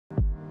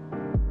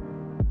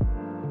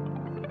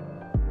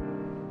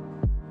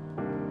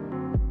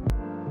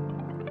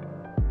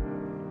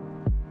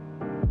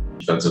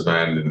defensive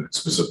end and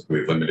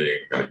specifically limiting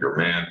your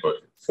man, but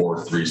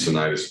 4-3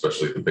 tonight,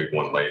 especially the big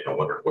one late. I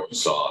wonder what you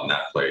saw in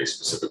that play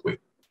specifically.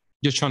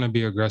 Just trying to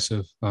be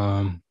aggressive.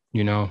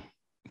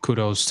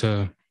 Kudos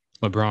to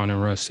LeBron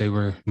and Russ. They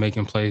were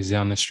making plays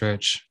down the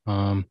stretch,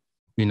 to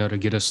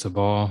get us the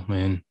ball.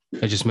 And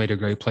they just made a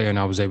great play, and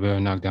I was able to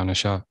knock down a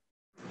shot.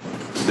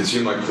 It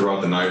seemed like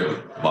throughout the night,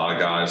 a lot of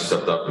guys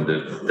stepped up and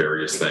did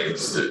various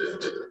things.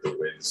 The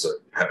wins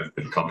haven't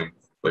been coming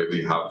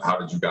lately. How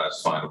did you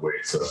guys find a way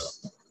to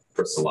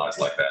crystallize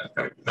like that and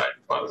kind of unite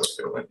and find a way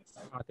to win?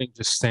 I think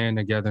just staying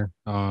together,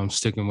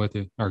 sticking with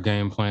it, our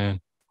game plan,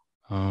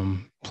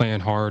 playing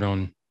hard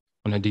on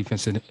the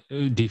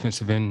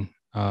defensive end.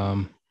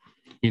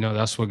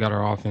 That's what got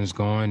our offense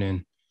going.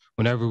 And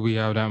whenever we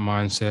have that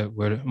mindset,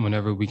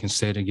 whenever we can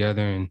stay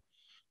together and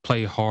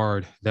play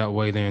hard that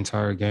way the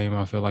entire game,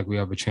 I feel like we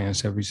have a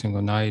chance every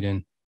single night.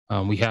 And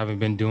we haven't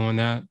been doing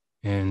that.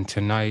 And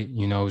tonight,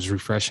 it was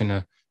refreshing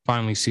to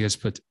finally see us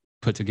put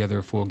together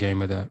a full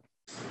game of that.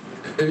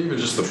 And even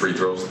just the free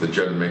throws that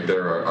Jed make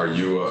there,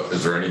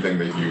 is there anything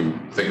that you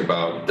think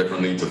about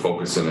differently to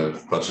focus in a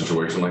clutch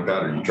situation like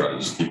that, or you try to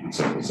just keep it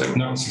simple?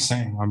 No, it's the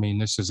same. I mean,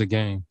 this is a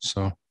game.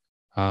 So,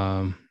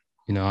 I'm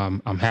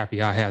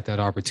happy I had that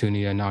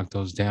opportunity to knock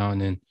those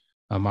down. And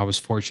I was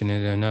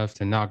fortunate enough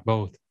to knock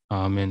both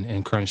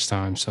in crunch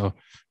time. So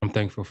I'm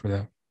thankful for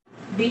that.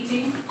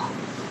 BT?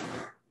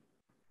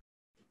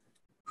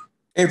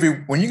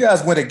 Avery, when you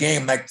guys win a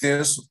game like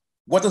this,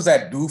 what does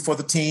that do for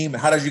the team?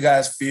 And how does you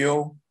guys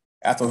feel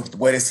after the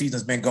way the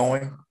season's been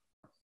going?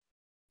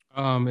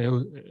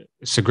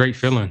 It's a great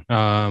feeling.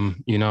 I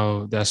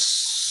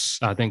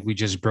think we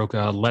just broke a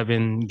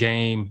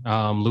 11-game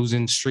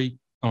losing streak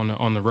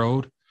on the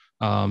road.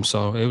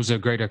 So it was a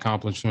great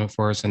accomplishment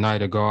for us tonight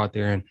to go out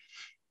there and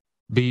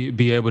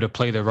be able to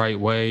play the right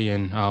way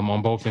and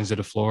on both ends of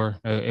the floor.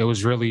 It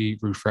was really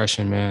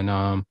refreshing, man.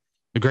 A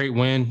great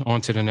win.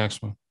 On to the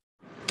next one.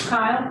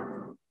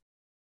 Kyle?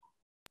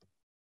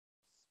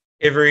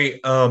 Avery,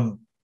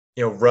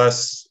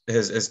 Russ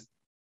has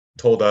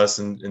told us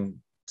and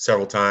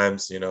several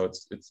times,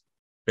 it's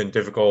been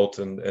difficult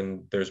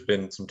and there's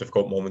been some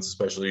difficult moments,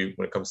 especially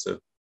when it comes to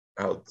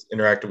how it's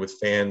interacted with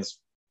fans.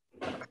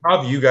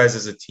 How have you guys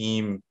as a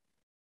team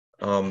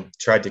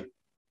tried to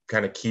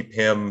kind of keep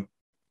him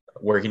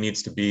where he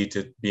needs to be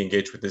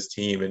engaged with his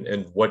team?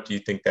 And what do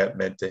you think that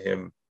meant to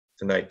him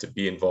tonight to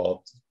be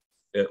involved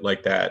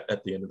like that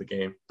at the end of the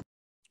game?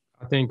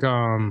 I think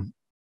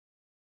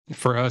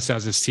for us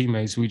as his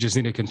teammates, we just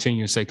need to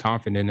continue to stay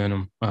confident in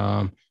him.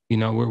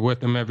 We're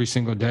with him every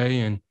single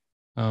day, and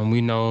we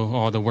know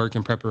all the work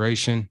and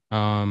preparation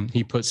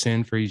he puts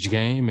in for each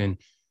game, and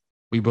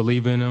we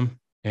believe in him.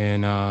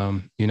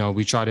 And,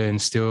 we try to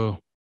instill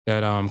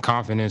that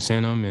confidence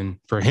in him. And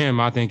for him,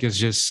 I think it's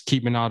just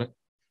keeping out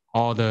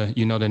all the,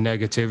 the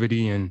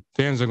negativity, and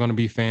fans are going to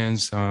be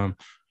fans.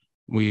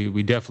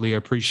 We definitely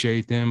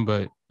appreciate them,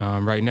 but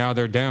right now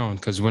they're down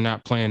because we're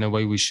not playing the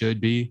way we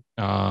should be.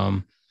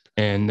 And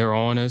they're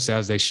on us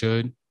as they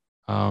should.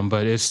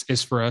 But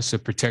it's for us to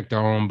protect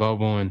our own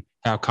bubble and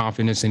have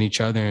confidence in each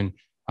other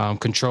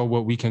and control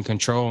what we can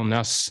control. And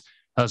that's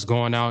us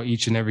going out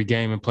each and every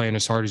game and playing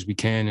as hard as we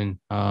can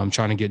and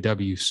trying to get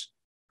W's.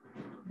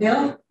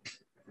 Bill?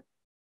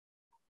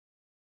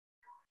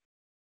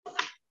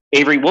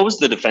 Avery, what was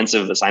the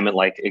defensive assignment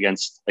like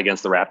against the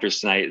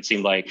Raptors tonight? It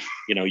seemed like,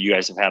 you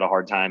guys have had a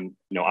hard time,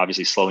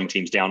 obviously slowing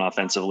teams down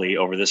offensively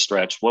over this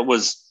stretch. What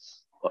was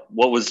the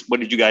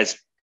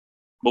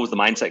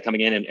mindset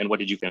coming in and what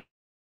did you think?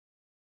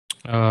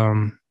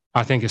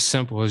 I think it's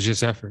simple. It's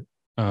just effort.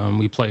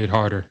 We played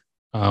harder.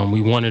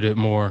 We wanted it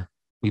more.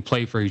 We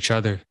played for each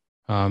other.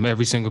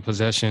 Every single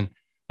possession,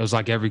 it was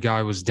like every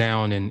guy was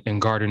down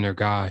and guarding their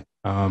guy.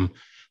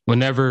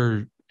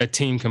 Whenever a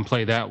team can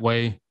play that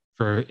way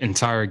for an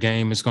entire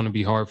game, it's going to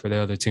be hard for the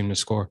other team to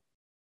score.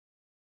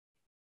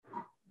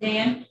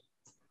 Dan?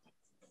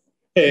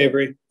 Hey,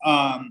 Avery.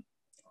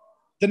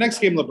 The next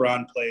game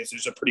LeBron plays,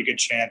 there's a pretty good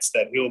chance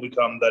that he'll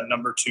become the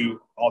number 2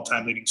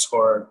 all-time leading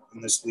scorer in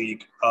this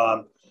league.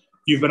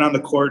 You've been on the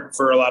court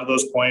for a lot of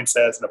those points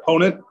as an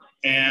opponent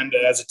and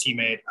as a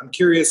teammate. I'm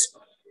curious,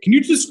 can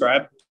you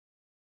describe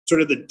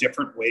sort of the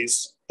different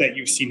ways that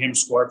you've seen him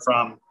score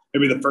from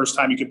maybe the first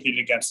time you competed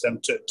against him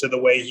to the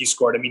way he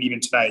scored? I mean, even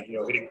tonight,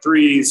 hitting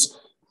threes,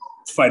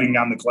 fighting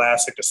down the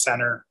glass like a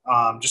center,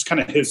 just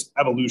kind of his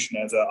evolution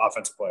as an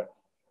offensive player.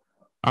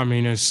 I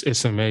mean,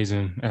 it's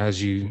amazing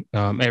as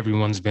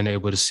everyone's been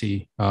able to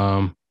see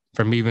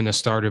from even the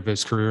start of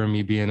his career,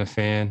 me being a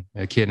fan,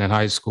 a kid in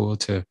high school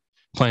to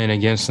playing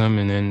against him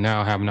and then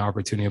now having the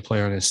opportunity to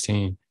play on his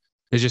team.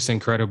 It's just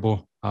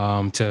incredible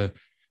to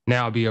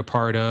now be a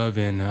part of.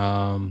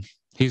 And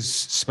he's a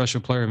special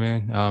player,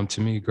 man.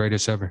 To me,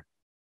 greatest ever.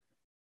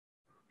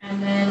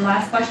 And then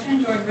last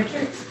question, George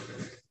Richards.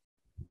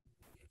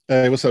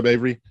 Hey, what's up,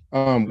 Avery?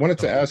 Wanted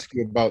to ask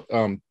you about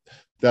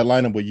that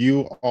lineup with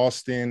you,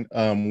 Austin,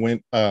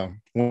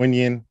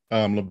 Winian,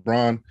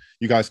 LeBron.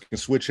 You guys can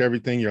switch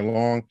everything. You're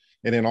long.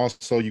 and then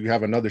also you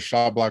have another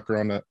shot blocker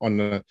on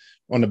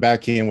the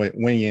back end with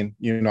Winion.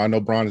 You know, I know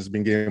Bron has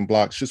been getting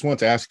blocks. Just wanted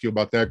to ask you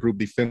about that group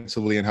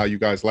defensively and how you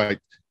guys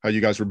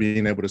were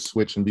being able to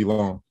switch and be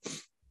long.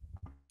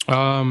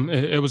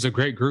 It was a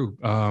great group.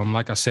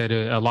 Like I said,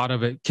 a lot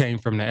of it came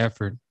from the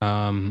effort.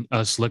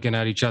 Us looking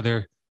at each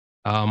other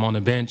on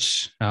the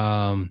bench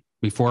during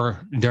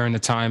the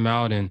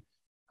timeout,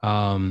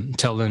 and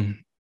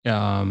telling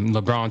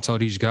LeBron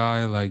told each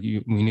guy, like,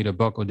 we need to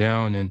buckle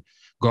down and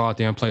go out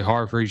there and play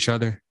hard for each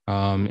other.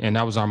 And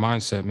that was our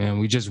mindset, man.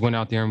 We just went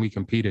out there and we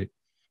competed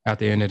at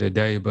the end of the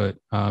day. But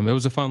it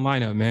was a fun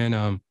lineup,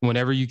 man.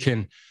 Whenever you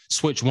can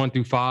switch 1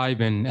 through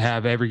 5 and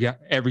have every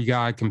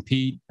guy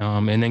compete,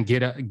 and then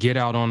get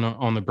out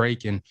on the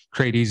break and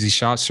create easy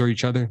shots for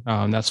each other,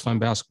 that's fun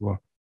basketball.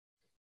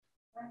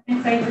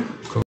 Thanks, Avery.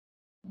 Cool.